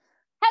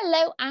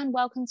Hello and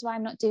welcome to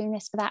I'm Not Doing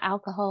This Without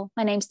Alcohol.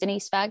 My name's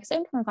Denise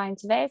Ferguson from Fine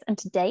Surveyors, and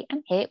today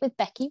I'm here with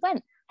Becky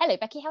Went. Hello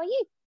Becky, how are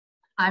you?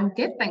 I'm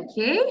good, thank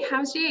you.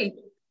 How's you?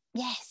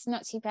 Yes,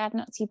 not too bad,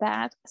 not too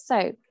bad.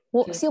 So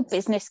what's your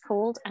business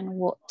called and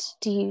what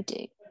do you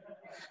do?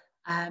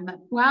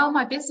 Well,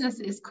 my business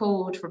is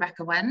called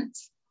Rebecca Went.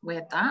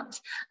 Weird that.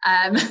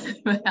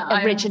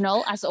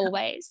 Original as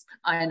always.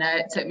 I know,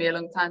 it took me a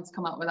long time to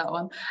come up with that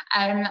one.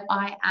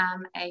 I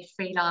am a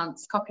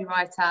freelance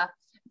copywriter,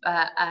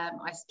 but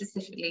I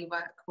specifically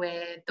work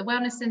with the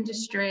wellness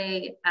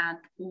industry and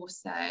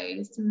also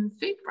some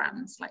food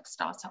brands, like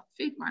startup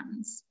food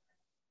brands.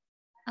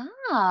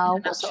 Ah,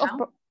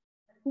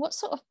 what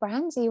sort of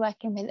brands are you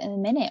working with in a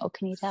minute, or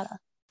can you tell us?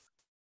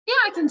 Yeah,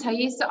 I can tell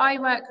you. So I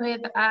work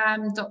with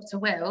Dr.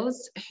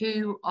 Wills,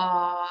 who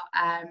are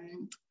a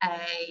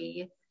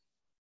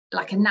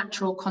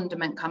natural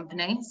condiment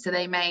company. So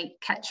they make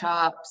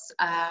ketchups,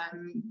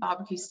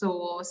 barbecue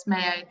sauce,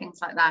 mayo, things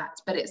like that.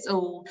 But it's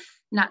all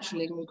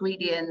natural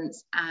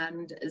ingredients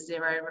and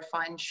zero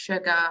refined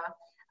sugar.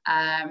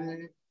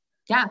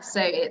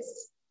 So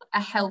it's a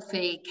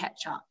healthy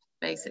ketchup,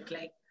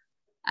 basically.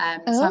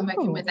 So I'm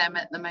working with them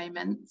at the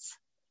moment.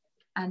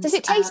 And does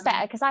it taste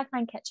better? Because I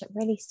find ketchup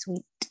really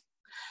sweet.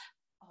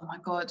 Oh my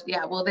God,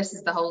 yeah, well, this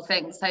is the whole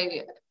thing. So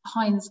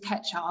Heinz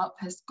ketchup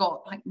has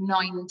got like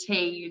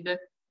 19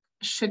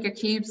 sugar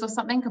cubes or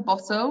something a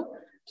bottle,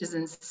 which is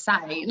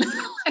insane.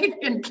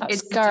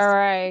 That's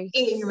gross.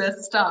 Eating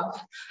this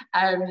stuff.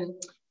 So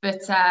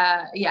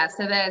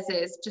theirs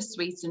is just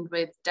sweetened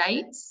with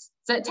dates.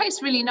 So it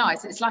tastes really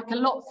nice. It's like a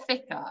lot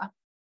thicker.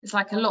 It's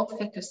like a lot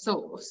thicker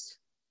sauce.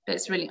 But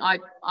it's really,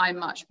 I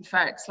much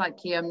prefer it. It's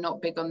like you, I'm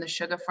not big on the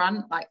sugar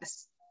front, like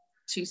this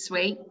too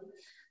sweet.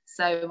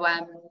 So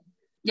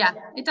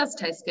it does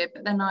taste good,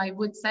 but then I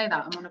would say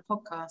that I'm on a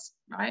podcast,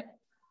 right?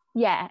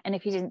 Yeah, and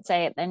if you didn't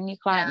say it, then your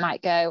client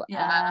might go,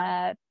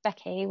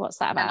 Becky, what's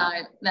that about?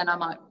 Then I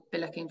might be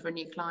looking for a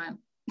new client.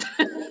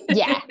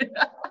 Yeah.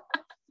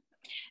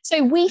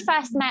 So we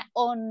first met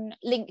on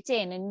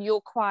LinkedIn, and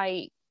you're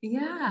quite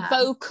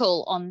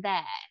vocal on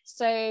there.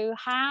 So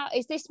how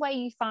is this where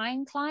you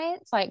find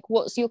clients? Like,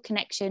 what's your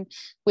connection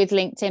with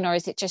LinkedIn, or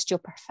is it just your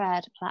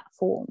preferred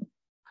platform?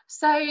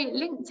 So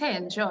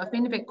LinkedIn, sure, I've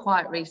been a bit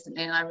quiet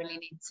recently and I really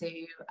need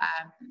to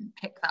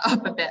pick that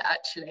up a bit,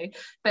 actually.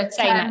 But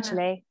same,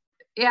 actually.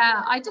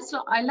 Yeah, I'm just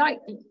not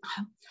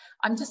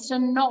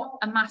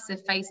a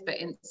massive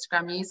Facebook,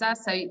 Instagram user.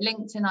 So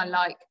LinkedIn I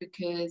like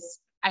because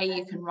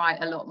you can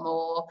write a lot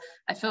more.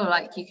 I feel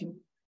like you can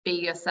be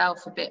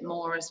yourself a bit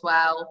more as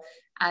well.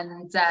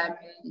 And so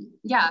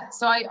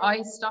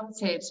I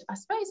started, I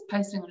suppose,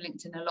 posting on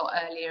LinkedIn a lot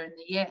earlier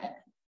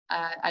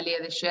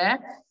this year.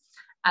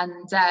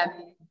 And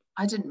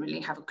I didn't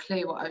really have a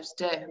clue what I was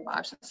doing, but I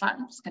was just like,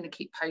 I'm just going to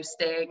keep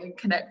posting and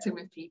connecting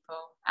with people.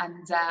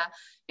 And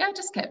I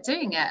just kept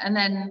doing it. And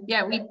then,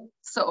 we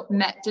sort of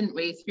met, didn't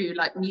we, through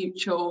like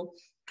mutual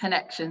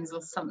connections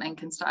or something,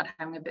 and started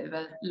having a bit of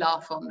a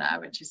laugh on there,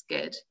 which is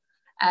good.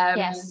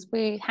 Yes,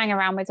 we hang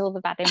around with all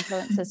the bad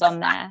influences on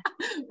there.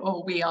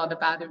 Or we are the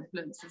bad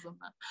influences on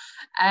that.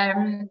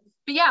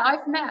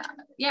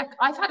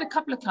 I've had a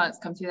couple of clients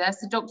come through there.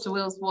 So Dr.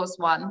 Wills was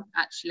one,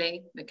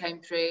 actually, that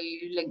came through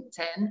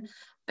LinkedIn.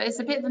 But it's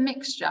a bit of a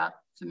mixture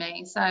for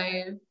me. So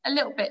a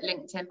little bit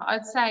LinkedIn, but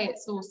I'd say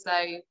it's also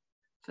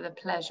for the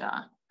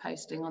pleasure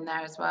posting on there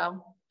as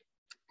well.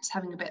 Just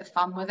having a bit of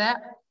fun with it.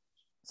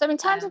 So in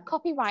terms of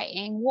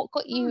copywriting, what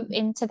got you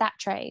into that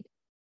trade?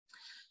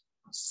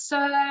 So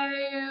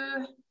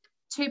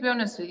to be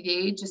honest with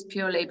you, just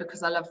purely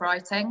because I love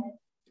writing.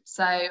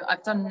 So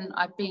I've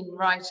been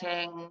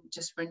writing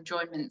just for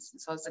enjoyment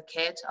since I was a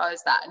kid. I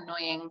was that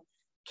annoying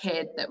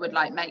kid that would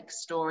like make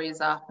stories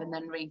up and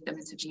then read them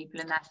to people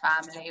in their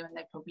family when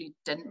they probably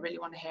didn't really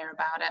want to hear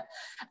about it.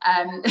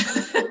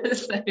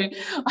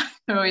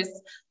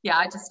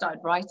 I just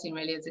started writing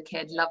really as a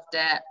kid, loved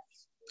it.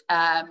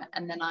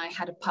 And then I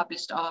had a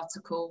published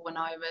article when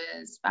I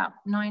was about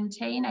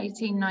 19.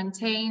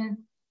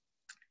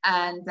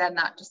 And then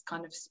that just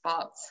kind of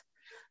sparked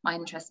my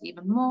interest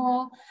even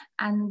more.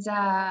 And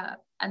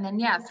then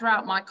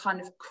throughout my kind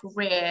of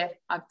career,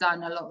 I've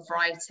done a lot of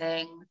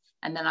writing,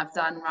 and then I've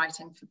done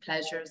writing for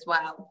pleasure as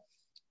well.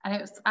 And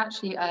it was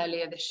actually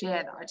earlier this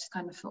year that I just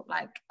kind of felt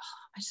like,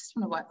 I just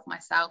want to work for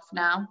myself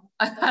now.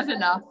 I've had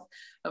enough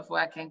of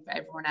working for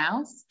everyone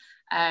else.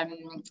 I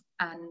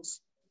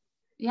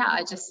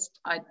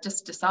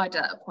just decided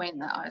at a point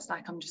that I was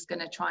like, I'm just going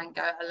to try and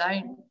go it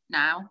alone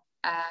now.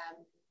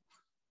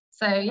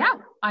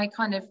 I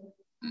kind of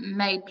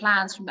made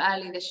plans from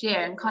early this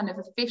year and kind of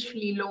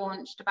officially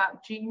launched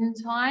about June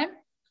time.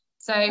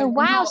 So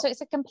wow, so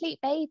it's a complete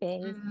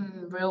baby.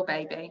 Real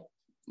baby.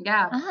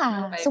 Yeah.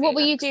 Real baby, so what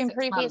were you doing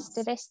previous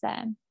to this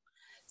then?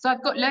 So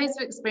I've got loads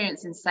of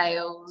experience in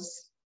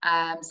sales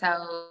and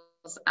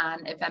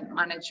event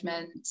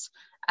management,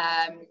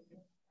 and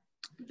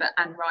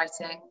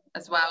writing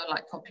as well,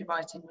 like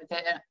copywriting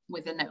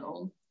within it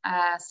all.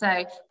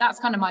 So that's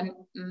kind of my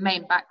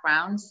main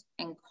background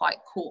in quite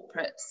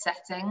corporate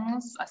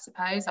settings, I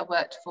suppose. I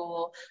worked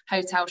for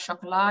Hotel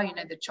Chocolat, you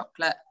know, the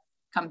chocolate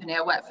company.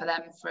 I worked for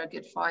them for a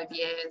good 5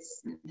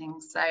 years and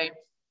things. So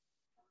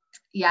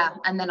yeah,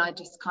 and then I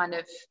just kind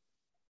of,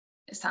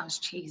 it sounds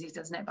cheesy,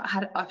 doesn't it? But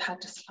I've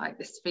had just like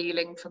this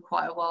feeling for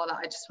quite a while that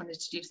I just wanted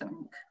to do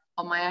something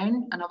on my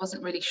own, and I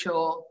wasn't really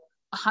sure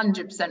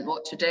 100%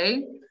 what to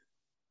do.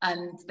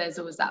 And there's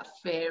always that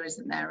fear,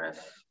 isn't there, of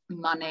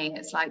money.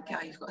 It's like,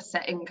 oh, you've got a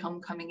set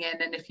income coming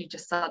in, and if you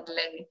just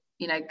suddenly,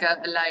 you know, go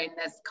alone,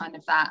 there's kind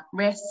of that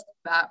risk.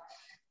 But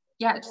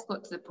yeah, it just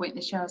got to the point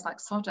this year I was like,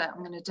 sod it,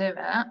 I'm going to do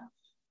it.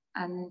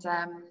 And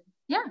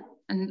yeah,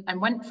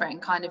 and went for it,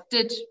 and kind of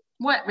did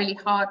work really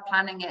hard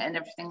planning it and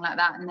everything like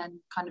that, and then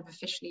kind of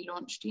officially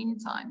launched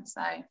Unitime.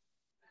 So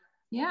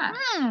yeah.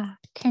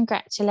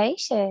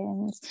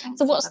 Congratulations. Thanks.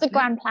 So what's the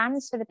grand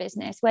plans for the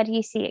business? Where do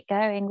you see it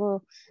going?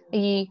 Or are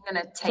you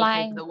going to take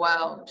over the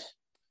world?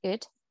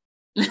 Good.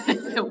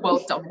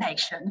 World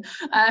domination.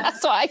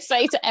 That's what I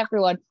say to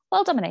everyone.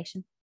 World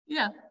domination.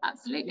 Yeah,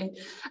 absolutely.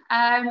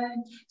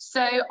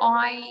 So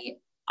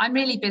I'm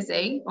really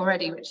busy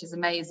already, which is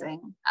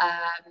amazing.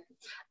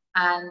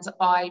 And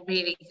I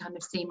really kind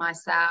of see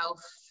myself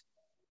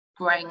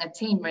growing a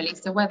team, really.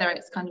 So whether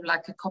it's kind of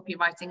like a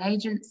copywriting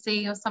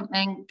agency or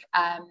something,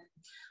 I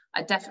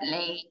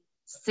definitely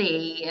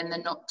see in the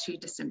not too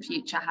distant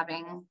future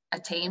having a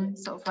team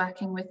sort of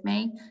working with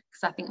me,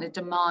 because I think the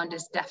demand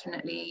is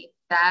definitely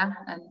there,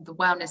 and the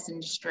wellness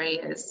industry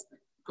is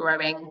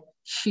growing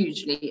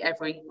hugely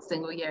every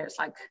single year. It's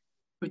like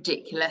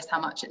ridiculous how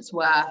much it's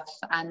worth.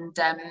 And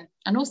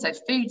also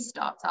food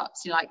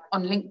startups, you know, like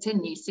on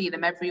LinkedIn, you see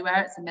them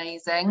everywhere. It's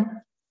amazing.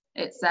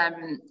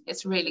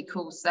 It's really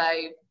cool. So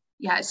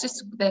yeah, it's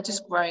just, they're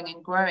just growing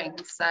and growing.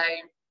 So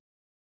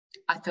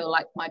I feel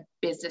like my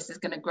business is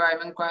going to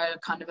grow and grow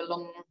kind of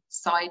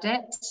alongside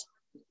it.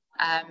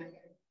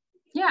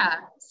 Yeah,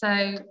 so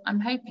I'm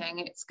hoping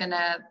it's going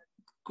to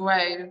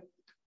grow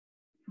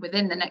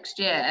within the next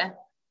year.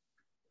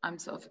 I'm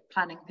sort of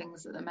planning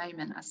things at the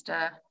moment as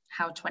to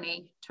how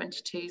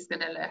 2022 is going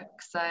to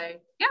look. So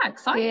yeah,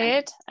 exciting.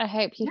 Good. I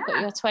hope you've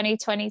got your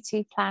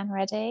 2022 plan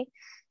ready.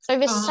 So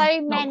there's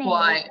so many. Not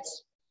quite.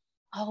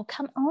 Oh,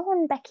 come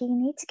on, Becky, you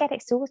need to get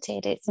it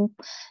sorted. It's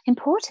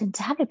important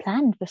to have it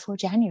planned before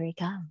January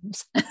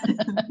comes.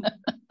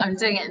 I'm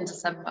doing it in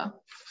December.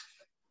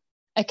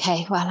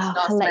 Okay, well,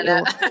 I'll let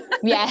you.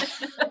 Yeah.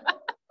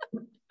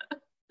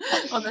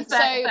 On the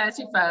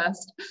 31st.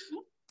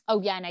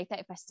 Oh, yeah, no,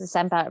 31st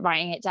December,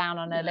 writing it down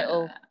on a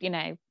little, you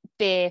know,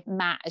 beer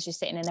mat as you're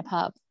sitting in a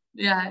pub.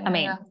 Yeah. I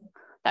mean,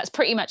 that's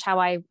pretty much how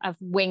I've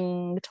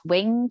winged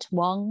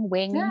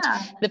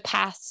the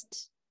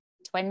past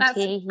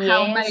 20 years.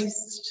 How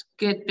most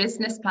good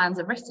business plans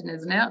are written,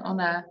 isn't it? On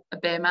a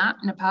beer mat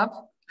in a pub.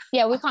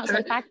 Yeah, we can't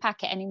say bag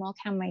packet anymore,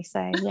 can we?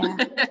 So yeah.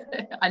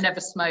 I never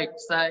smoked,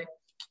 so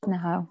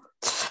no.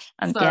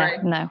 Sorry.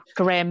 Yeah, no,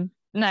 grim.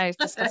 No, it's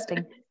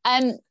disgusting.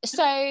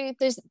 So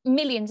there's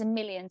millions and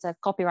millions of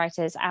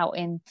copywriters out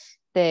in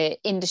the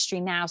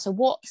industry now. So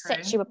what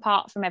sets you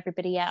apart from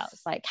everybody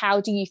else? Like, how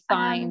do you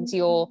find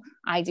your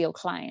ideal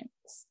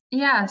clients?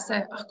 Yeah,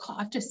 so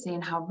I've just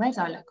seen how red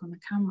I look on the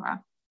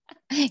camera.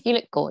 You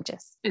look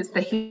gorgeous. It's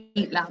the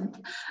heat lamp.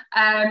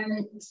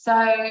 So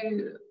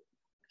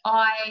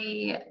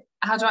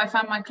how do I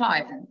find my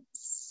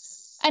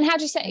clients? And how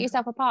do you set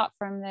yourself apart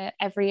from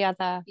every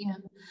other? Yeah.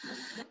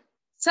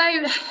 So,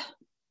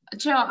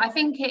 do you know what? I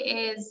think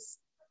it's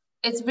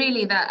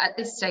really that at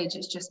this stage,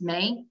 it's just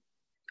me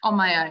on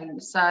my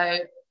own. So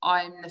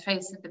I'm the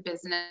face of the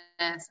business,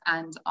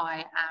 and I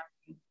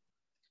am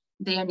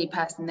the only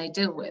person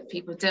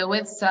people deal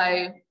with. So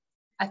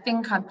I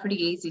think I'm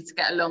pretty easy to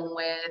get along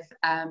with,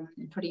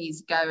 pretty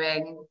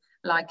easygoing,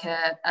 like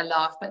a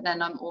laugh, but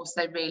then I'm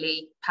also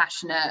really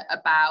passionate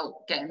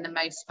about getting the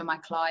most for my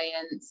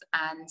clients.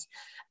 And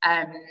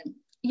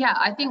yeah,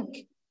 I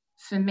think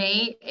for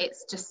me,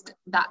 it's just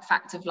that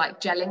fact of like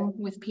gelling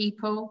with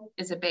people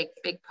is a big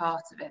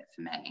part of it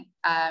for me.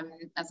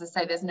 As I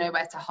say, there's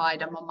nowhere to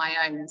hide. I'm on my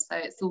own, so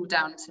it's all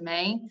down to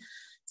me.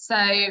 So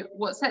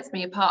what sets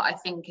me apart, I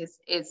think,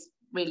 is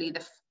really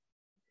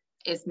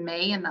is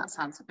me, and that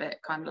sounds a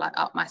bit kind of like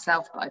up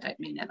myself, but I don't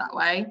mean it that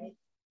way.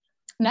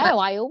 No,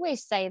 I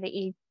always say that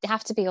you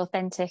have to be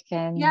authentic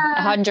and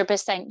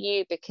 100%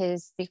 you,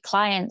 because the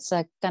clients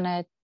are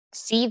gonna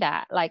see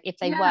that, like if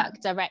they work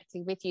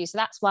directly with you. So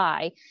that's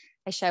why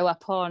I show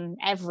up on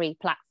every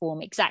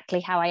platform exactly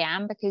how I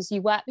am, because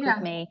you work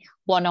with me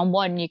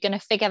one-on-one. You're going to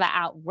figure that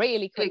out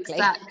really quickly.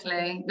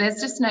 Exactly.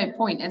 There's just no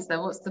point, is there?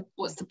 What's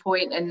the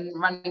point in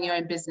running your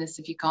own business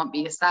if you can't be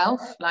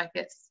yourself?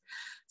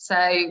 So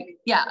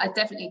yeah, I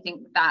definitely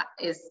think that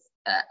is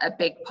a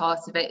big part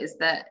of it, is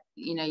that,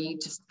 you know, you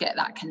just get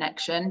that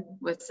connection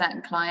with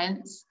certain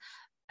clients.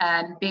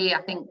 B,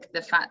 I think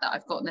the fact that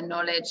I've got the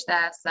knowledge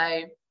there,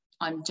 so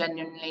I'm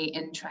genuinely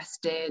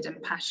interested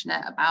and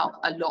passionate about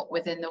a lot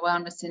within the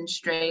wellness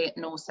industry,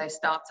 and also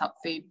startup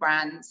food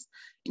brands.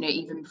 You know,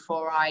 even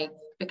before I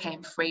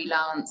became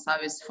freelance,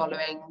 I was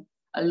following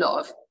a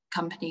lot of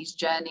companies'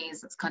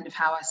 journeys. That's kind of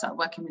how I started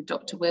working with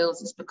Dr.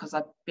 Wheels, is because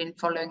I've been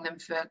following them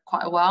for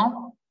quite a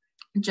while,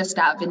 just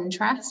out of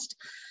interest.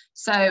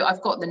 So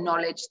I've got the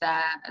knowledge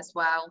there as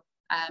well.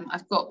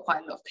 I've got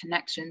quite a lot of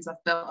connections.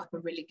 I've built up a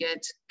really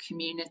good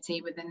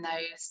community within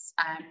those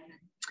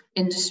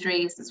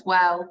industries as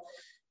well.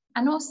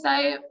 And also,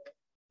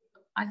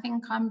 I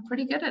think I'm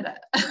pretty good at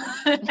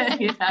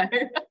it. You know,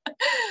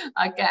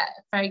 I get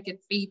very good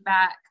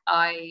feedback.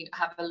 I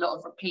have a lot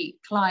of repeat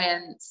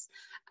clients.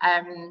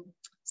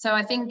 So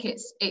I think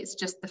it's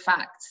just the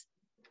fact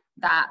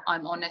that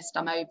I'm honest,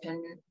 I'm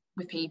open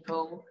with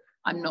people.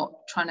 I'm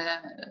not trying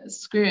to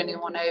screw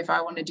anyone over.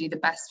 I want to do the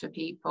best for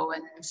people.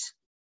 And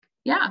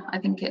yeah, I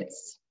think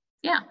it's,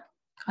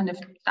 kind of,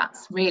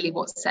 that's really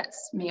what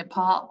sets me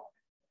apart.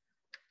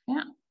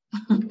 Yeah.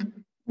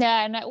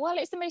 Yeah, no, well,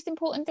 it's the most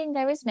important thing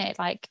though, isn't it?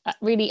 Like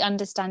really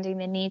understanding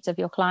the needs of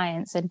your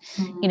clients and,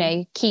 you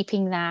know,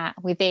 keeping that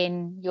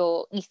within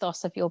your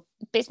ethos of your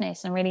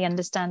business, and really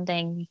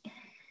understanding,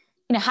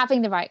 you know,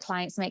 having the right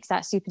clients makes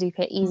that super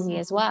duper easy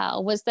as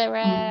well. Was there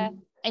a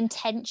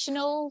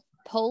intentional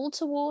pull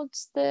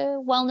towards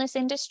the wellness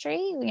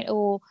industry,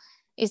 or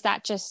is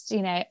that just,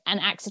 you know, an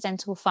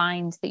accidental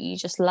find that you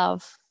just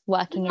love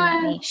working in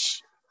that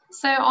niche?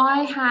 So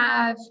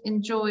I've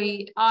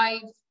enjoyed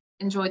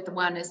the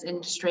wellness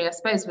industry, I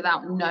suppose,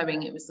 without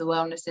knowing it was the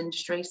wellness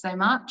industry so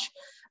much.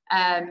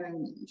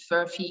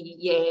 For a few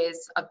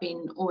years, I've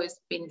always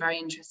been very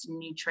interested in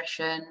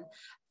nutrition,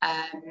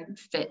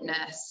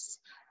 fitness,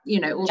 you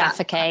know, all Jaffa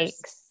that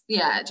cakes.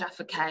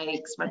 Jaffa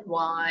cakes, red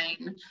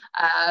wine,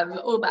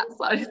 all that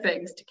side of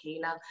things,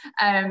 tequila.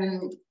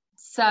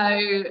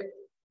 So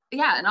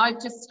yeah, and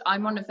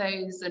I'm one of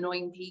those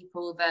annoying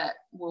people that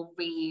will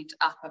read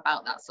up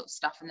about that sort of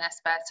stuff in their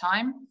spare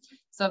time.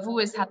 So I've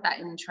always had that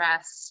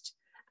interest.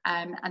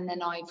 And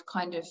then I've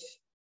kind of,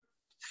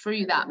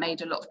 through that,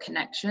 made a lot of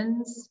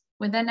connections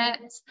within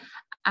it.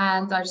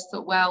 And I just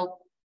thought, well,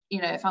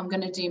 you know, if I'm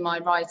going to do my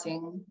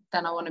writing,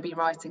 then I want to be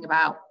writing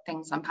about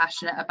things I'm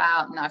passionate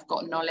about and I've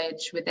got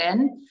knowledge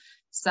within.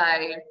 So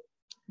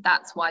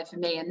that's why for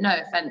me, and no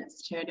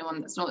offense to anyone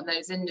that's not in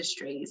those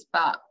industries,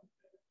 but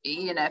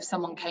you know, if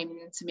someone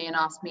came to me and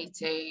asked me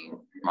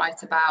to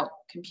write about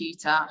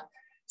computer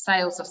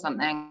sales or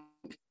something,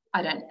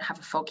 I don't have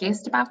a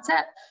foggiest about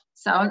it.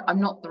 So I'm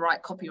not the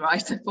right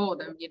copywriter for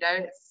them, you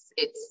know,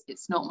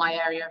 it's not my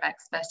area of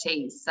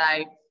expertise. So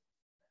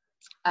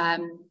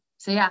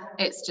yeah,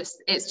 it's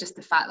just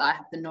the fact that I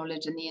have the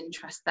knowledge and the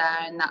interest there,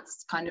 and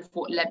that's kind of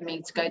what led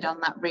me to go down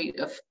that route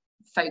of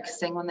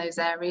focusing on those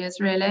areas,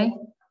 really.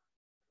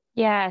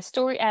 Yeah,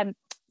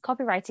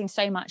 copywriting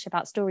so much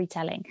about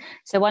storytelling,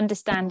 so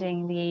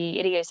understanding the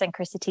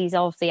idiosyncrasies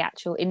of the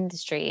actual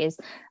industry is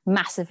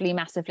massively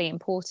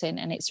important.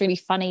 And it's really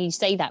funny you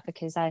say that,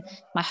 because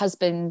my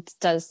husband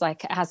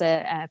has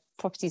a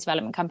property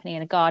development company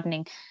and a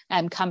gardening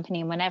company,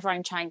 and whenever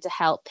I'm trying to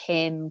help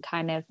him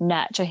kind of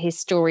nurture his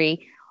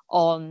story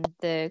on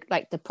the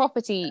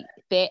property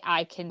bit,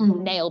 I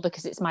can nail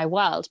because it's my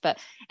world, but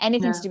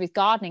anything to do with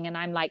gardening, and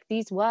I'm like,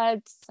 these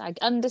words, I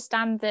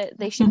understand that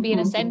they should be in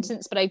a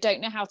sentence, but I don't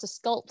know how to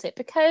sculpt it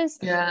because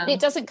it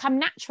doesn't come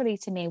naturally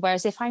to me.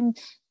 Whereas if I'm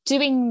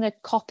doing the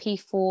copy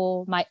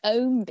for my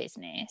own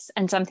business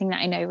and something that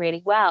I know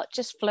really well, it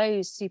just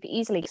flows super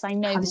easily because I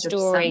know 100%. The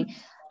story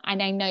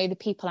and I know the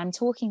people I'm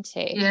talking to.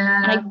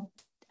 And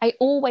I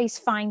always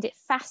find it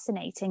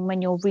fascinating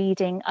when you're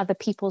reading other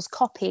people's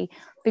copy,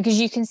 because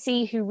you can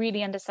see who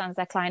really understands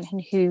their client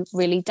and who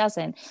really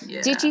doesn't.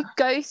 Did you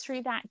go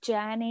through that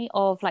journey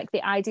of like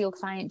the ideal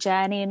client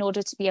journey in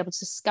order to be able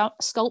to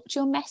sculpt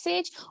your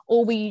message,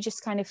 or were you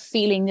just kind of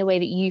feeling the way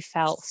that you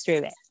felt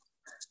through it?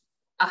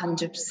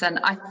 100%.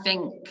 I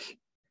think,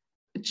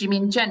 do you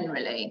mean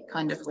generally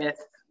kind of with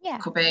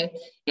copy?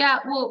 Yeah,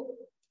 well,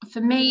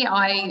 for me,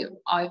 I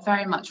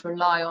very much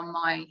rely on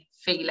my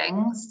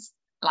feelings,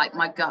 like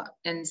my gut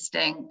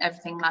instinct,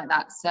 everything like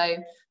that. So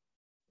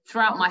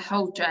throughout my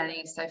whole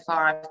journey so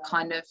far, I've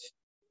kind of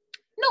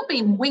not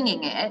been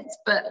winging it,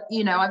 but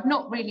you know, I've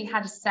not really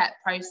had a set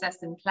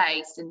process in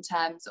place in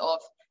terms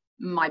of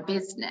my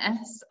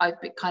business. I've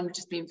kind of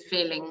just been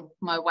feeling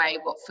my way,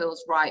 what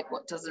feels right,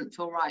 what doesn't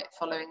feel right,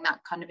 following that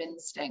kind of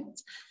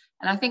instinct.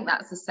 And I think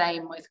that's the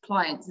same with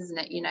clients, isn't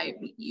it? You know,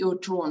 you're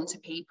drawn to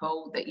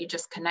people that you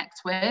just connect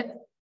with,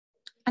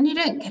 and you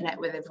don't connect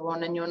with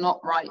everyone, and you're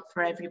not right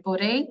for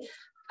everybody.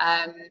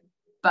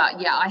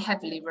 But yeah, I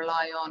heavily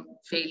rely on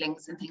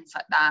feelings and things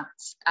like that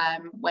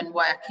when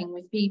working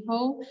with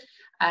people.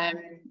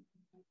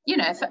 You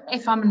know,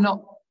 if I'm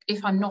not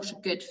a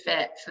good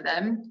fit for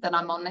them, then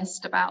I'm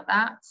honest about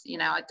that. You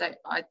know,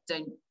 I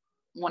don't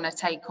want to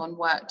take on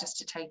work just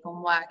to take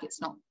on work.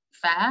 It's not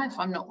fair if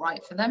I'm not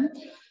right for them.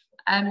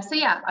 So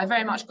yeah, I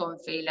very much go on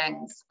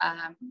feelings.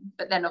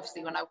 But then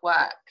obviously when I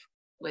work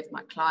with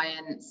my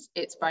clients,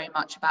 it's very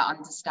much about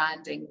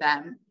understanding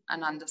them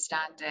and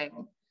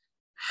understanding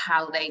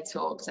how they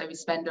talk. So we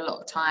spend a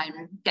lot of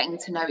time getting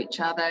to know each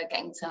other,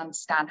 getting to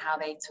understand how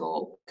they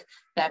talk,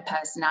 their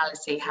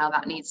personality, how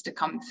that needs to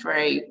come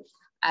through.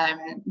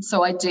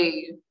 So I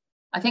do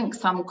I think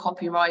some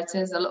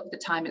copywriters, a lot of the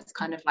time it's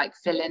kind of like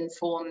fill in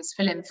forms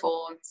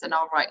and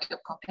I'll write your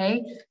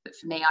copy. But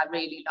for me, I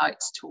really like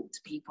to talk to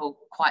people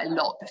quite a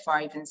lot before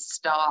I even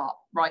start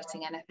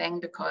writing anything,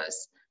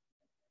 because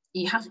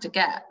you have to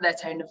get their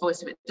tone of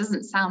voice. If it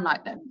doesn't sound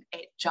like them,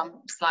 it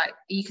jumps, like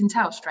you can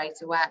tell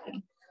straight away.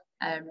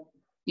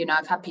 You know,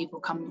 I've had people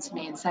come to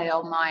me and say,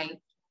 oh, my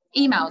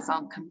emails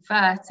aren't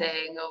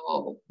converting,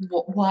 or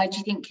why do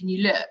you think, can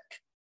you look?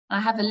 And I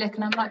have a look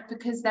and I'm like,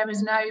 because there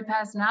is no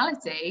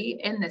personality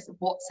in this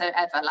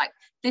whatsoever. Like,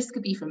 this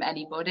could be from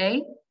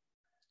anybody.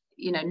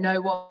 You know,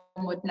 no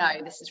one would know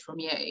this is from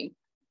you.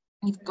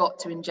 You've got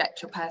to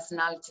inject your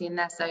personality in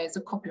there. So as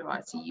a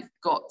copywriter, you've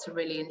got to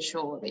really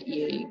ensure that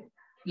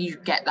you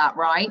get that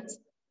right.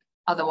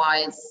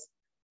 Otherwise,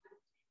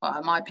 well,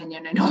 in my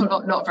opinion, I'm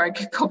not a very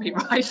good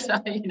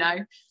copywriter, you know.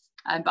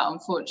 But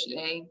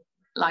unfortunately,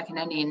 like in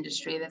any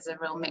industry, there's a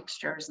real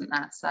mixture, isn't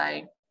there?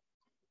 So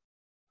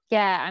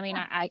yeah, I mean,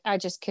 I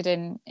just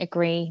couldn't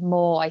agree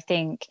more. I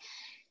think,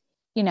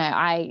 you know,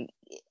 I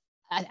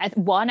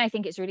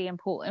think it's really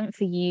important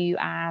for you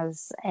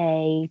as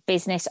a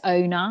business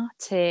owner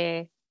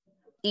to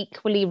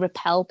equally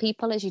repel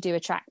people as you do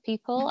attract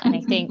people. And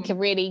I think a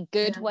really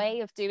good way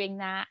of doing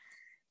that,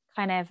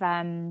 kind of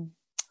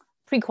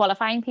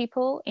pre-qualifying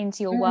people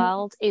into your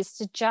world, is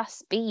to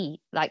just be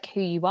like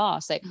who you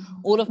are. So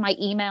all of my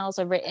emails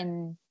are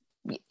written,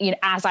 you know,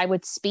 as I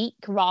would speak,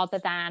 rather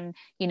than,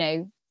 you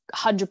know,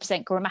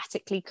 100%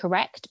 grammatically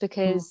correct,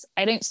 because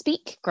I don't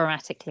speak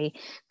grammatically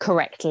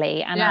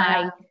correctly,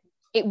 and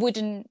it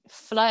wouldn't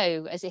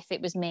flow as if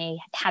it was me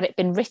had it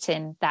been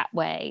written that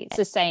way. It's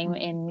the same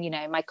in, you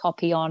know, my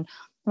copy on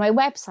my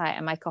website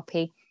and my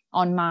copy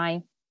on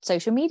my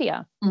social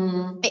media.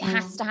 It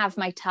has to have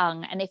my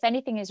tongue, and if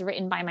anything is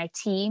written by my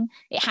team,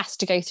 it has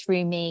to go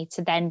through me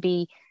to then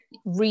be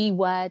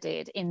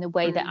reworded in the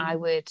way that I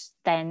would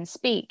then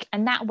speak.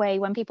 And that way,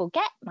 when people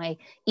get my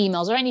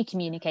emails or any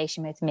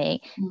communication with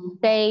me,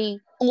 they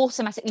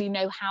automatically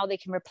know how they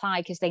can reply,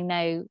 because they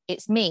know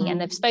it's me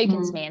and they've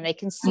spoken to me, and they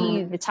can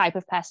see the type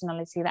of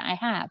personality that I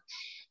have.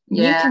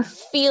 You can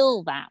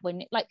feel that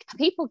when, like,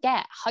 people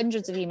get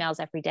hundreds of emails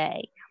every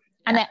day,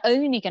 and they're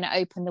only going to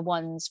open the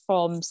ones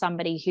from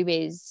somebody who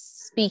is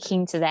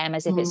speaking to them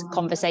as if it's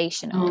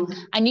conversational.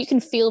 And you can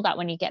feel that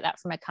when you get that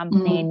from a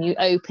company and you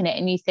open it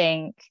and you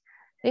think,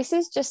 this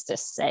is just a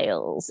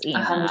sales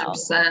email.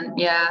 100%.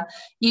 Yeah.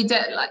 You do,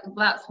 like,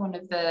 that's one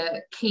of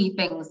the key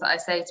things that I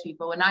say to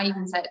people. And I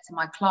even say it to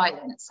my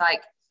clients,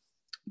 like,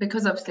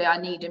 because obviously I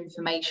need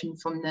information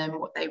from them,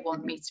 what they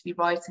want me to be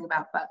writing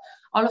about. But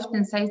I'll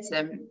often say to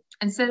them,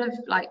 instead of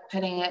like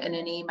putting it in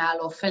an email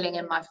or filling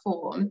in my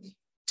form,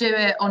 do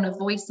it on a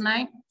voice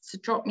note. So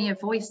drop me a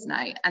voice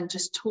note and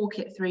just talk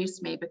it through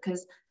to me,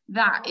 because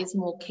that is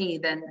more key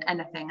than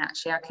anything.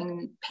 Actually, I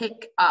can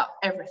pick up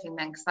everything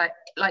then, because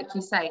like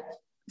you say,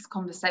 it's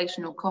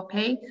conversational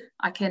copy.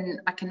 I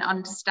can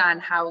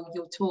understand how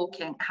you're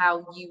talking,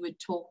 how you would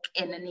talk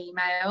in an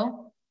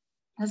email.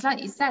 Because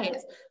like you say,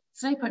 it's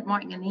no point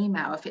writing an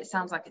email if it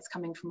sounds like it's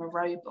coming from a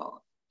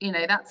robot. You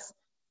know, that's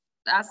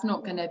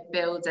not going to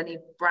build any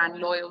brand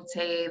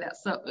loyalty.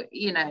 That's not,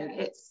 you know,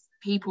 it's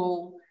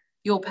people.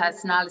 Your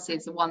personality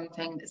is the one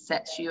thing that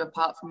sets you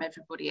apart from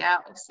everybody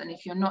else. And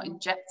if you're not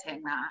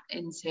injecting that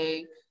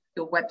into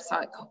your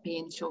website copy,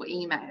 into your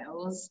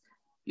emails,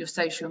 your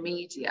social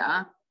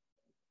media,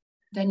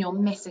 then you're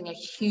missing a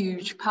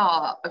huge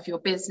part of your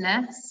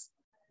business.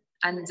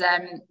 And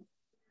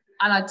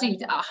I do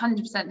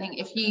 100% think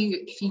if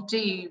you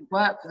do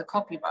work with a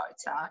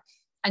copywriter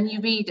and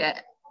you read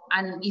it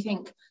and you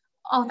think,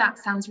 oh, that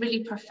sounds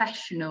really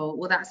professional,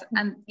 well, that's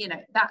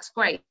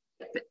great,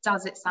 but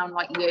does it sound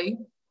like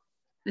you?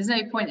 There's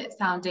no point it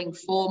sounding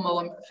formal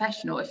and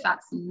professional if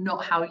that's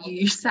not how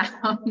you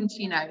sound,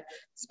 you know,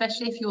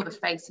 especially if you're the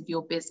face of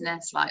your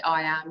business, like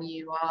I am,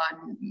 you are,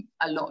 and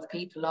a lot of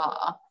people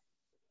are.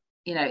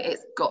 You know,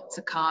 it's got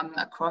to come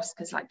across,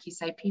 because like you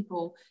say,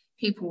 people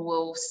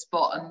will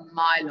spot a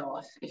mile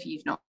off if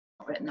you've not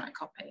written that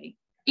copy.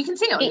 You can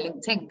see it on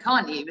LinkedIn,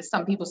 can't you? With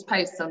some people's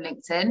posts on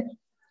LinkedIn,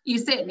 you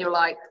see it and you're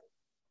like,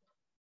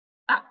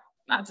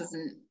 that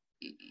doesn't,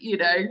 you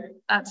know,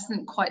 that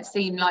doesn't quite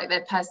seem like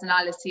their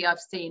personality I've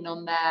seen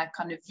on their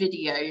kind of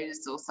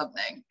videos or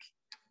something.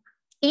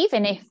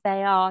 Even if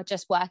they are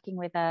just working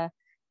with a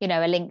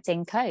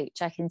LinkedIn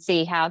coach, I can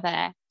see how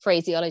their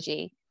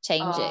phraseology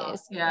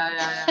changes. You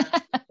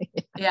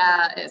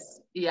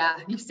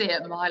see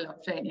it a mile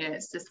off, don't you?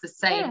 It's just the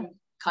same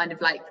kind of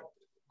like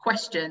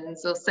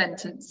questions or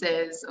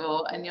sentences,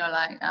 and you're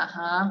like,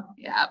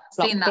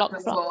 seen that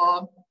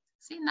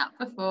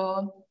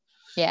before.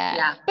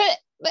 Yeah.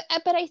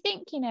 But I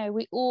think, you know,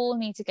 we all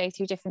need to go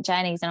through different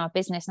journeys in our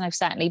business, and I've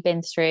certainly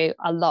been through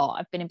a lot.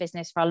 I've been in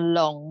business for a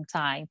long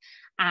time,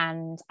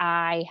 and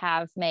I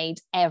have made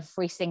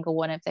every single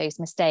one of those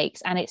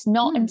mistakes. And it's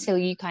not until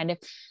you kind of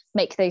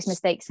make those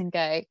mistakes and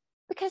go,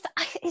 because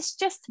it's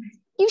just,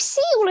 you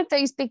see all of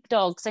those big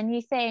dogs and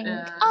you think,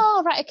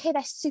 oh, right, okay,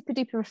 they're super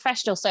duper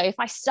professional. So if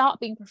I start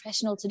being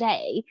professional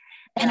today,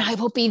 then I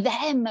will be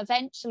them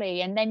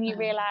eventually. And then you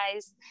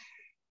realize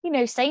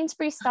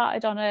Sainsbury's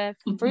started on a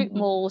fruit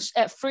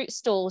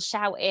stall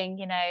shouting,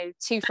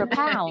 2 for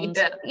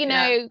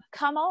 £1.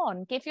 Come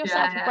on, give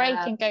yourself a break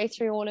and go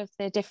through all of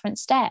the different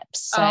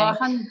steps. So.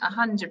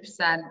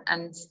 100%.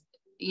 And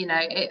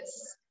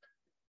it's,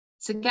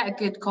 to get a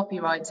good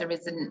copywriter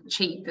isn't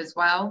cheap as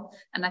well.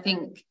 And I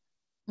think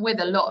with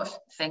a lot of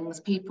things,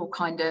 people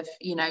kind of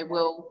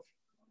will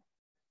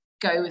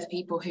go with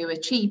people who are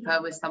cheaper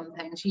with some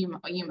things. You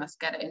must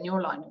get it in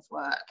your line of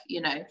work,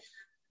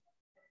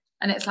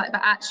 and it's like, but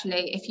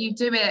actually if you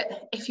do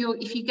it, if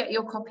you get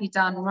your copy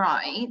done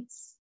right,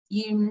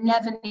 you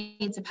never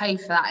need to pay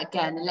for that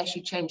again unless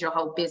you change your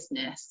whole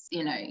business.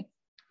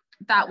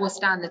 That will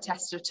stand the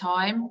test of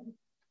time,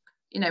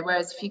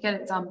 whereas if you get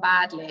it done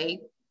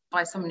badly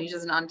by someone who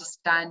doesn't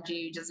understand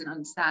you,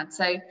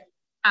 so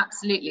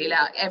absolutely,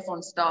 like,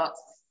 everyone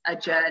starts a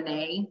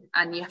journey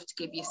and you have to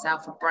give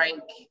yourself a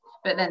break,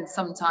 but then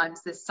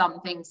sometimes there's some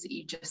things that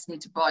you just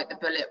need to bite the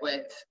bullet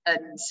with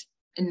and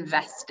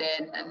invest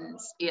in, and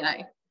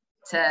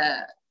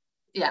to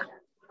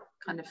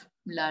kind of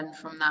learn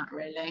from that,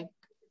 really.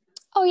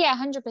 Oh yeah,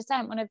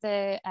 100%. One of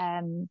the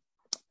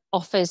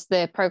offers,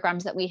 the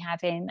programs that we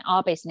have in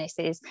our business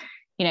is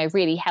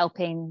really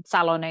helping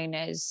salon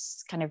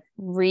owners kind of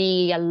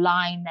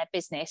realign their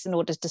business in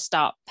order to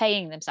start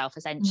paying themselves,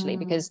 essentially,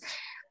 because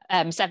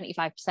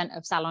 75%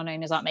 of salon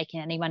owners aren't making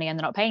any money and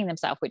they're not paying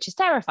themselves, which is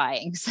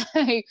terrifying. So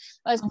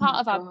as part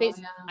of our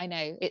business, I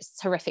know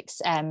it's horrific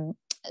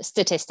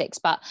statistics,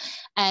 but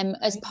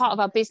as part of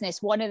our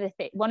business, one of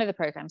the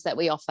programs that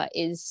we offer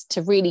is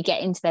to really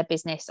get into their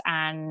business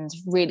and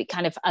really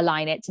kind of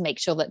align it to make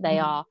sure that they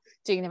are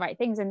doing the right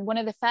things. And one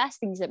of the first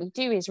things that we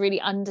do is really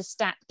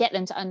get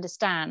them to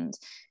understand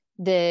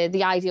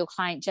the ideal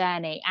client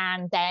journey,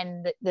 and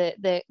then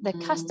the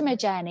customer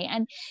journey,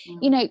 and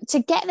to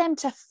get them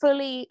to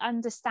fully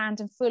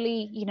understand and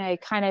fully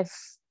kind of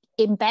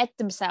embed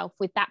themselves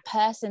with that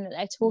person that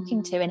they're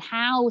talking to, and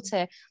how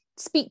to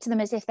speak to them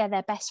as if they're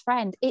their best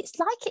friend. It's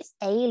like it's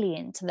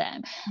alien to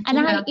them. And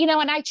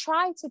I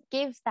try to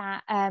give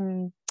that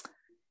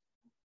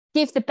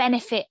give the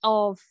benefit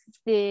of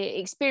the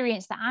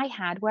experience that I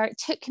had, where it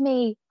took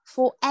me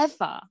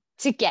forever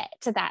to get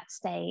to that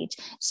stage.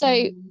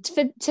 So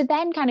to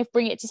then kind of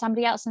bring it to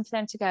somebody else and for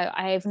them to go,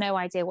 I have no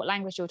idea what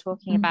language you're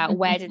talking about,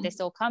 where did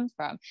this all come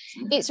from?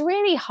 It's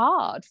really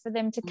hard for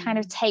them to kind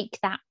of take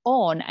that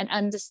on and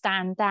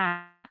understand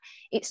that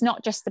it's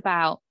not just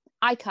about,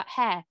 I cut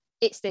hair,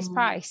 it's this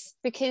price,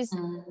 because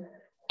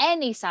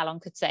any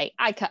salon could say,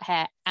 I cut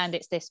hair and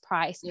it's this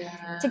price.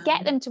 To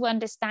get them to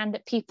understand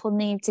that people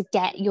need to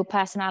get your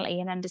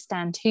personality and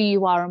understand who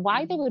you are and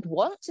why they would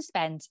want to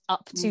spend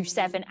up to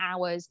 7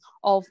 hours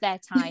of their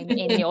time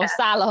in your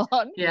salon.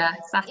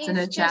 Sat in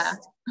a chair.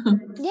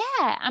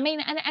 I mean,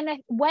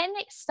 and when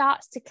it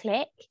starts to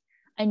click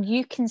and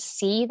you can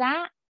see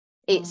that,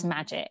 it's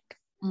magic.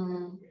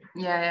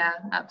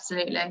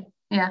 Absolutely.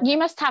 You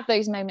must have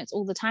those moments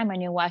all the time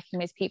when you're working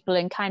with people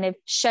and kind of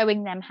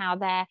showing them how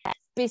their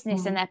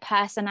business and their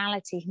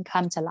personality can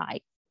come to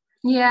light.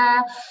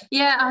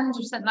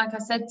 100%. Like I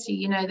said to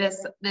you,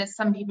 there's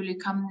some people who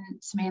come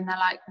to me and they're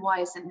like,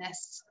 why isn't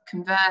this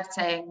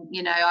converting?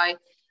 I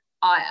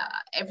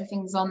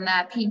everything's on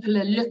there, people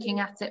are looking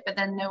at it, but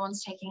then no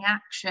one's taking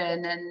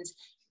action and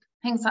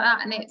things like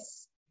that.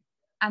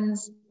 And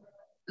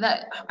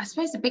I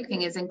suppose the big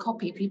thing is in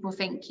copy, people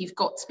think you've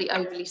got to be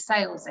overly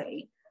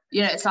salesy.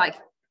 It's like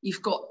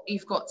you've got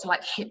to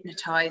like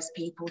hypnotize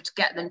people to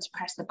get them to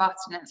press the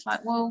button. It's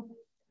like, well,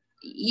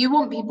 you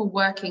want people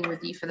working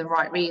with you for the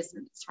right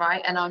reasons,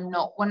 right? And I'm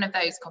not one of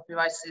those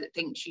copywriters that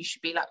thinks you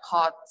should be like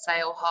hard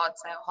sale.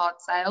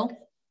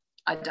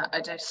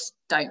 I just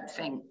don't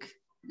think.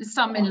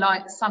 Some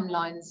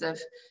lines of,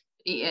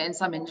 in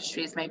some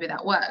industries maybe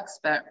that works,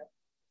 but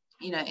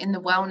in the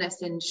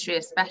wellness industry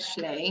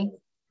especially,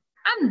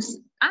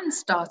 and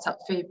startup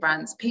food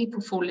brands, people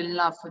fall in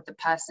love with the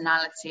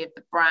personality of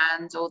the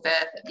brand or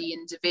the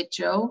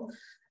individual.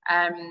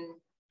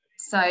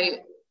 So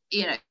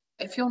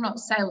if you're not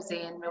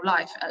salesy in real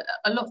life,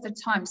 a lot of the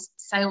times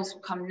sales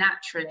will come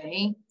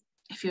naturally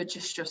if you're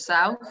just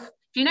yourself.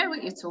 If you know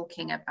what you're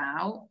talking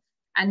about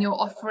and you're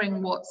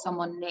offering what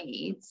someone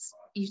needs,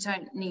 you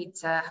don't need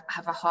to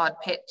have a hard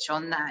pitch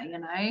on there,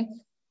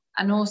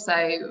 And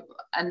also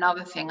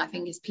another thing I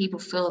think is people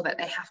feel that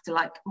they have to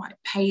like write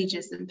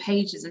pages and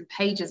pages and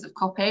pages of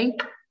copy,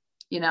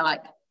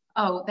 like,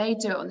 oh, they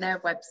do it on their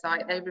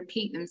website, they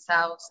repeat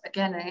themselves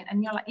again,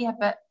 and you're like, yeah,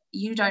 but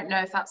you don't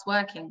know if that's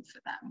working for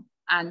them,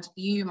 and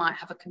you might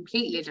have a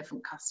completely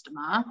different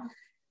customer.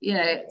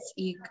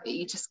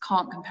 You just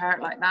can't compare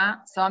it like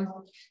that. So I'm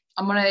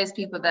one of those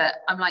people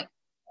that I'm like,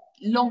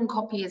 long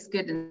copy is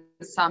good in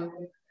some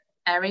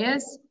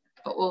areas,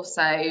 but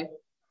also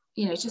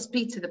just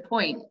be to the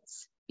point,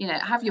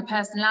 have your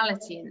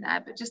personality in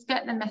there, but just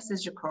get the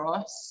message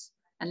across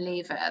and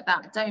leave it at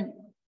that. Don't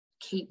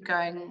keep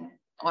going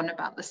on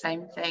about the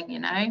same thing,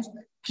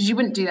 because you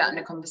wouldn't do that in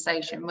a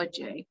conversation, would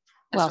you?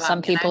 Well,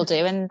 some people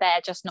do, and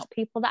they're just not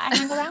people that I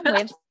hang around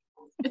with.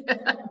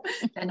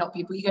 They're not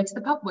people you go to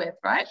the pub with,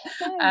 right?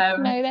 No,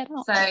 they're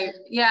not. So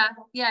yeah,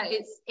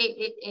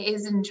 it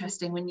is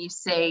interesting when you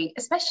see,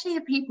 especially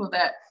the people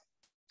that,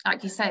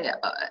 like you say,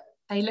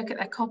 they look at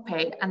their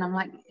copy and I'm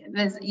like,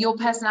 your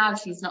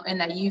personality is not in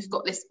there. You've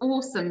got this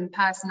awesome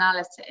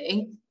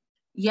personality.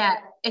 Yeah,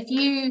 if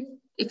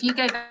you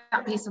gave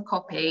that piece of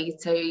copy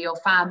to your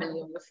family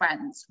or your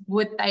friends,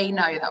 would they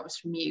know that was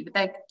from you?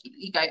 Would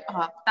you go,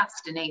 oh,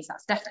 that's Denise,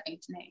 that's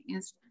definitely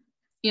Denise?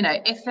 You know,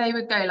 if they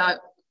would go like,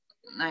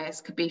 no,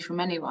 this could be from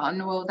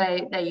anyone, well,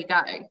 there you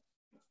go.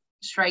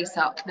 Straight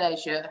up,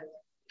 there's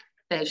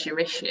your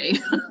issue.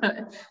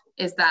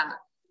 Is that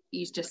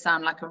you just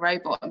sound like a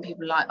robot, and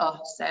people are like, oh,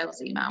 sales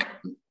email.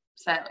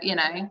 So, you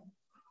know.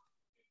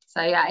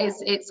 So yeah,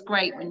 it's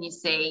great when you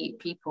see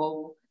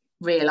people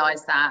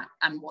realise that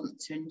and want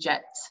to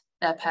inject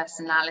their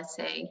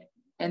personality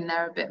in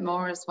there a bit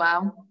more as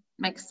well.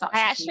 Makes such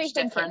a huge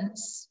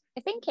difference.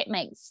 I think it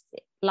makes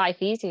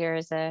life easier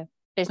as a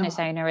business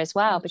owner as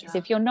well, because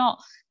if you're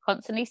not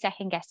constantly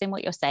second guessing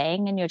what you're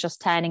saying and you're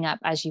just turning up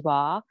as you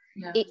are,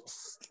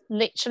 it's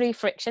literally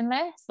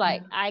frictionless.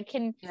 Like I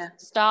can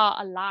start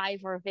a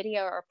live or a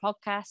video or a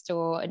podcast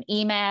or an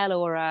email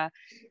or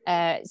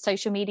a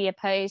social media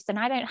post, and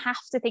I don't have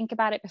to think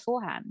about it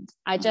beforehand.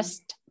 I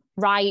just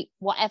write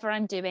whatever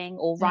I'm doing,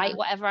 or write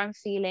whatever I'm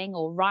feeling,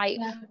 or write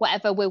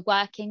whatever we're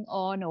working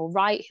on, or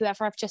write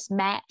whoever I've just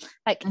met.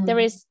 Like there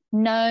is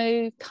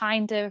no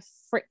kind of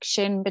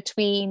friction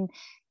between,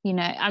 you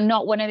know, I'm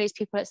not one of those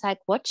people that's like,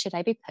 what should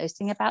I be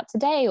posting about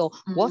today? Or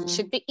what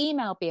should the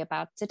email be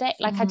about today?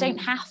 Like I don't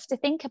have to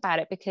think about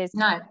it, because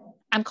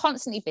I'm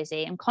constantly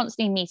busy. I'm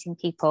constantly meeting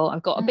people.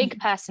 I've got a big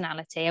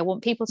personality. I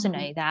want people to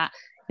know that,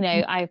 you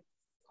know, I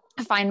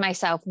find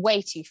myself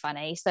way too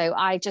funny. So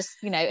I just,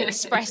 you know,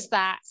 express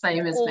that.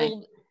 Same as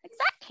me.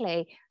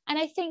 Exactly. And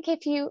I think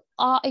if you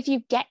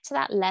get to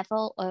that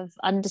level of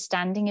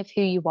understanding of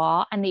who you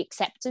are and the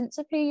acceptance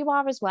of who you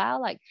are as well,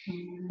 like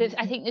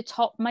I think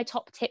my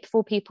top tip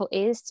for people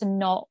is to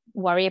not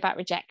worry about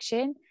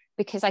rejection,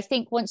 because I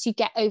think once you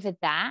get over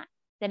that,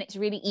 then it's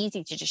really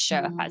easy to just show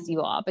up as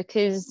you are.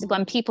 Because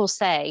when people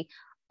say,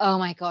 oh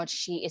my God,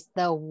 she is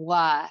the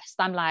worst,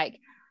 I'm like,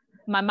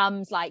 my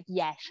mum's like,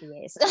 yeah, she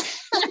is.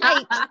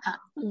 Like,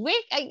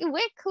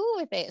 we're cool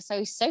with it.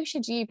 So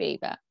should you be.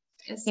 But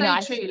it's so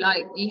true.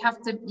 Like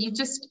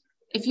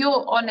if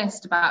you're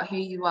honest about who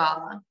you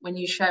are when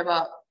you show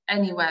up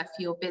anywhere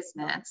for your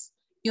business,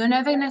 you're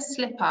never going to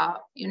slip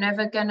up. You're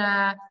never going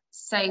to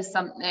say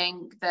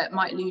something that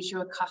might lose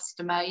you a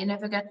customer. You're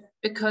never going to,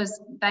 because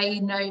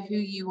they know who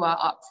you are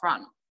up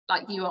front.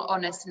 Like you are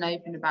honest and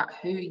open about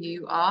who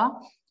you are.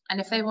 And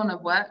if they want to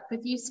work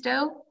with you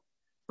still,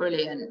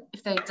 brilliant.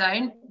 If they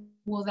don't,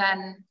 well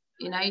then,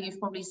 you know, you've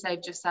probably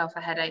saved yourself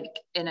a headache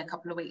in a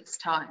couple of weeks'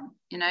 time,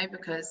 you know,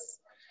 because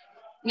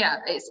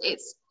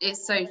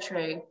it's so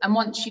true. And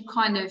once you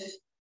kind of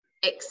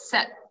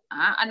accept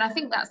that, and I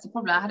think that's the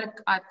problem.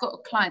 I've got a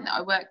client that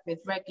I work with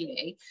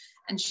regularly,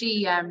 and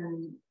she's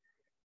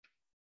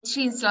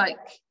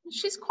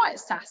quite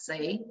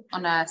sassy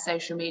on her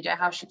social media,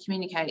 how she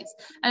communicates.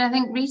 And I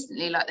think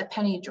recently, like, the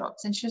penny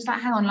drops, and she was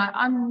like, hang on, like,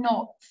 I'm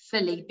not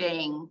fully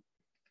being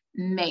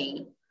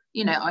me.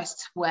 You know, I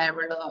swear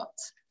a lot.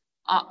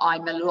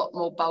 I'm a lot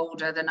more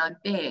bolder than I'm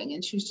being.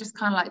 And she was just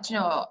kind of like, do you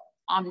know what?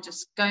 I'm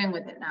just going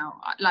with it now.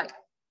 Like,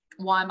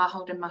 why am I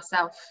holding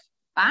myself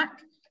back?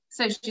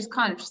 So she's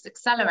kind of just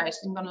accelerated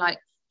and gone like,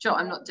 do you know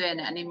what? I'm not doing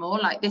it anymore.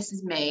 Like, this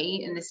is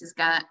me, and this is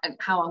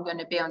how I'm going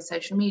to be on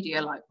social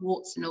media. Like,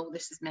 warts and all,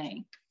 this is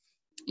me.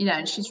 You know,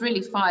 and she's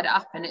really fired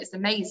up, and it's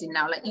amazing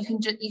now. Like, you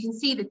can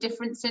see the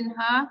difference in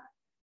her.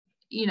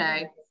 You know,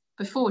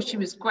 before she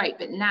was great,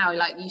 but now,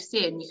 like, you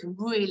see, and you can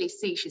really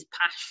see she's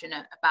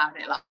passionate about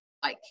it. Like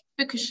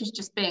because she's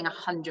just being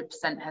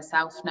 100%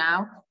 herself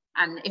now.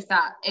 And if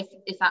that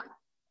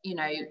you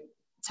know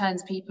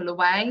turns people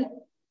away,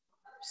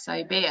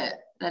 so be it.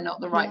 They're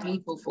not the right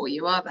people for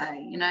you, are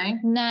they? You know.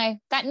 No,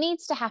 that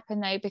needs to happen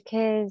though,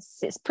 because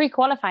it's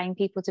pre-qualifying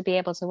people to be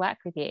able to work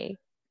with you,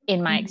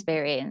 in my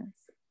experience.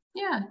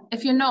 Yeah,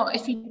 if you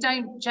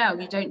don't gel,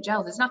 you don't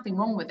gel. There's nothing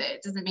wrong with it.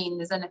 It doesn't mean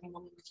there's anything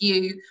wrong with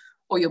you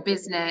or your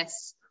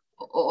business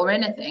or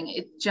anything.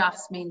 It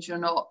just means you're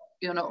not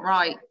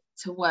right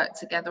to work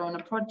together on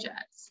a project.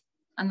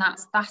 And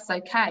that's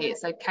okay.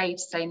 It's okay to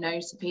say no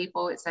to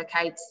people. It's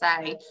okay to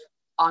say,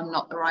 I'm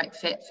not the right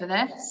fit for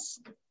this,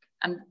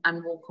 and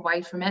walk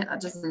away from it.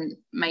 That doesn't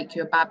make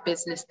you a bad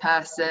business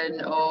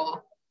person.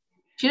 Or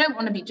if you don't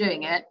want to be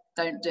doing it,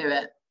 don't do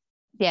it.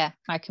 Yeah,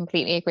 I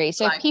completely agree.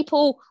 So if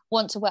people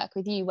want to work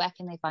with you, where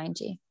can they find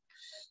you?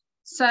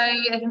 So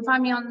they can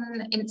find me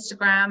on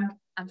Instagram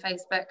and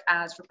Facebook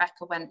as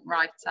Rebecca Went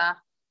Writer.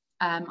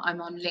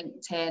 I'm on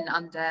LinkedIn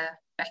under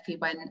Becky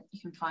Went. You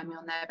can find me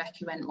on there,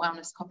 Becky Went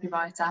Wellness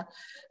Copywriter.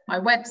 My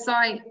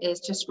website is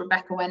just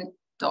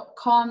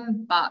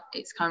rebeccawent.com, but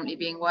it's currently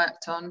being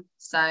worked on.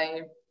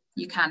 So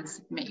you can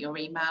submit your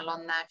email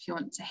on there if you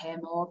want to hear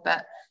more.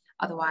 But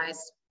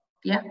otherwise,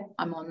 yeah,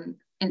 I'm on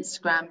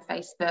Instagram,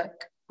 Facebook,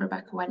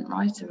 Rebecca Went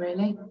Writer,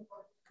 really.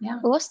 Yeah.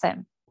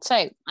 Awesome.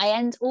 So I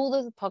end all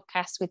of the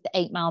podcasts with the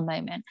 8 Mile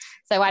moment.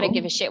 So I don't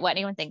give a shit what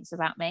anyone thinks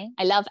about me.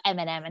 I love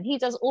Eminem, and he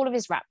does all of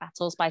his rap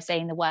battles by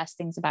saying the worst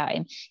things about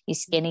him.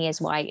 He's skinny, he's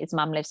white, his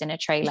mum lives in a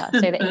trailer,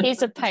 so that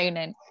his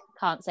opponent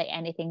can't say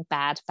anything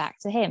bad back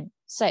to him.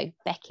 So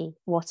Becky,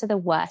 what are the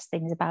worst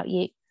things about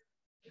you?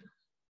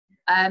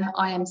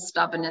 I am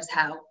stubborn as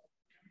hell.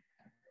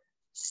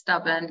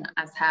 Stubborn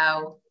as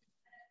hell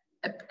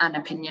and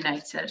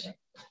opinionated.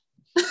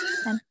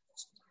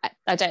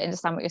 I don't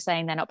understand what you're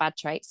saying. They're not bad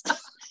traits.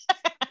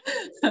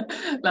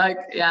 Like,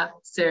 yeah,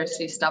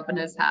 seriously stubborn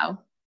as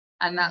hell.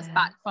 And that's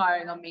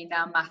backfiring on me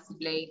now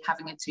massively,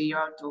 having a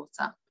 2-year-old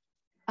daughter.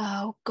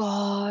 Oh,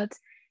 God.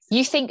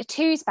 You think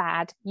 2's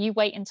bad? You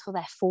wait until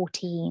they're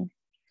 14.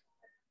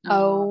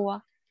 Oh,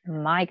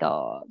 my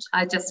God.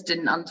 I just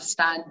didn't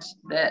understand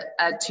that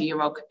a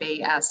 2-year-old could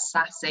be as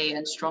sassy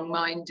and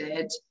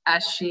strong-minded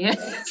as she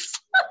is.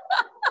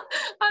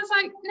 I was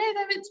like, no,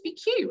 they're meant to be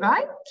cute,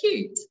 right?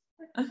 Cute.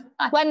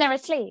 When they're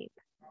asleep.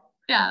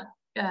 Yeah,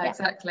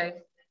 exactly.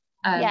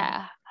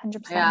 100%.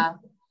 Yeah,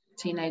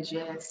 teenage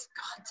years.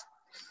 God.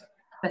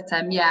 But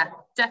yeah,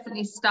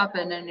 definitely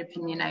stubborn and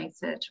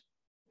opinionated.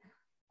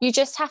 You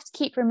just have to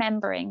keep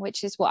remembering,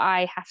 which is what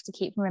I have to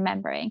keep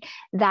remembering,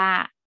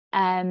 that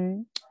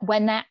when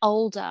they're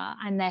older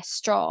and they're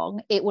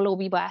strong, it will all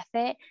be worth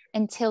it.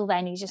 Until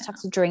then, you just have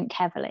to drink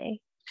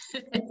heavily.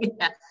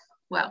 Yeah,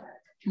 well,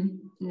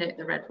 note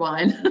the red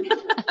wine.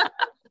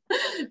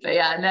 But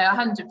yeah, no,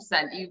 100%.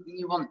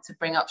 You want to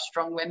bring up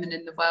strong women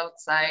in the world,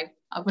 so I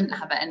wouldn't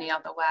have it any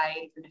other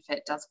way, even if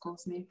it does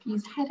cause me a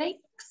few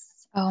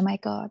headaches. Oh my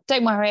God,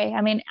 don't worry.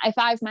 I mean, if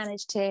I've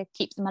managed to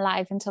keep them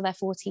alive until they're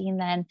 14,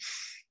 then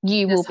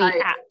you will be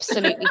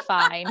absolutely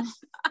fine.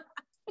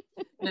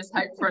 There's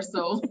hope for us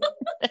all.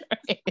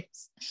 There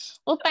is.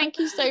 Well, thank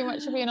you so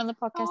much for being on the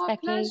podcast,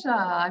 Becky. Pleasure.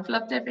 I've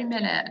loved every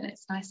minute, and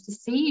it's nice to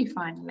see you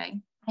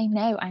finally. I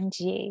know, and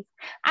you.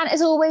 And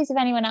as always, if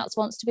anyone else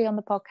wants to be on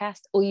the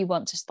podcast or you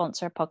want to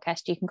sponsor a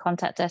podcast, you can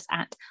contact us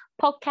at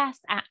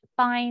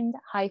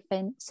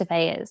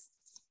podcast@find-surveyors.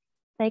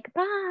 Say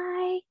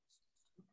goodbye.